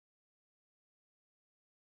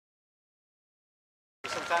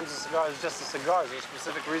times a cigar is just a cigar. Is there a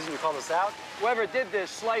specific reason you call this out? Whoever did this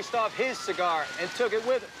sliced off his cigar and took it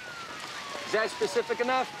with him. Is that specific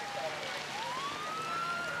enough?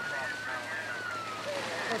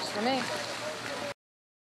 Works for me.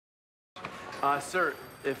 Sir,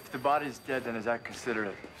 if the body's dead, then is that considered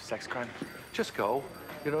a sex crime? Just go.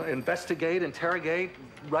 You know, investigate, interrogate,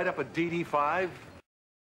 write up a DD-5.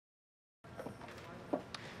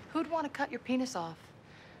 Who'd want to cut your penis off?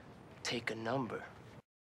 Take a number.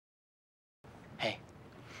 Hey,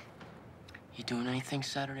 you doing anything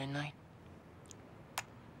Saturday night?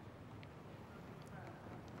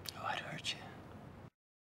 Oh, I'd hurt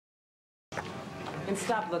you. And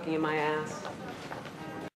stop looking at my ass.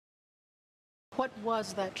 What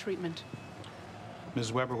was that treatment?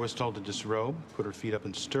 Ms. Weber was told to disrobe, put her feet up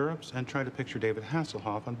in stirrups, and try to picture David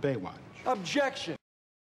Hasselhoff on Baywatch. Objection!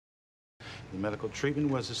 The medical treatment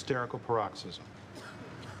was hysterical paroxysm.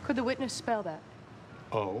 Could the witness spell that?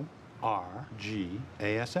 O-R-G-A-S-M.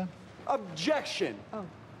 Objection! Oh.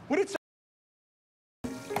 Would it say...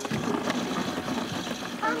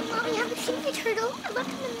 Mommy, have you seen the turtle? I left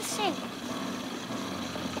him in the sink.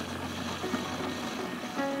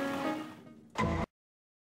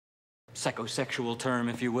 Psychosexual term,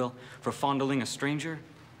 if you will, for fondling a stranger?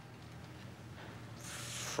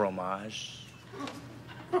 Fromage.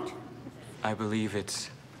 I believe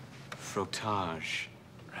it's frottage.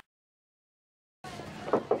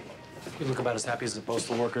 You look about as happy as a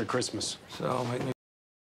postal worker at Christmas. So, make me...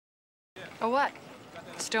 A what?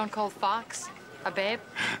 Stone Cold Fox? A babe?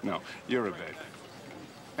 No, you're a babe.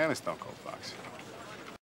 And a Stone Cold Fox.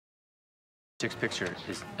 Chick's picture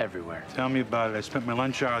is everywhere. Tell me about it. I spent my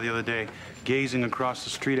lunch hour the other day gazing across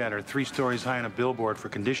the street at her, 3 stories high on a billboard for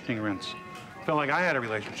conditioning rinse. Felt like I had a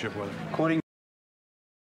relationship with her. According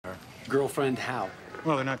to her girlfriend, how?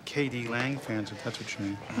 Well, they're not K.D. Lang fans, if that's what you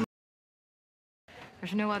mean.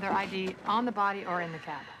 There's no other ID on the body or in the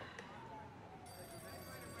cab.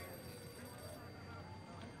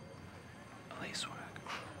 Lace work.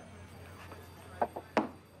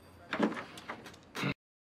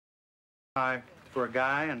 High for a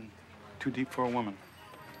guy and too deep for a woman.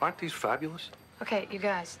 Aren't these fabulous? Okay, you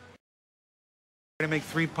guys. I'm gonna make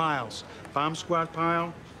 3 piles. Bomb squad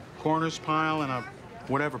pile, corners pile, and a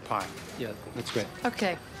whatever pile. Yeah, that's great.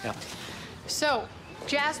 Okay. Yeah. So,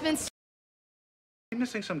 Jasmine... Are you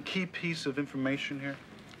missing some key piece of information here?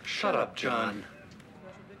 Shut up, John.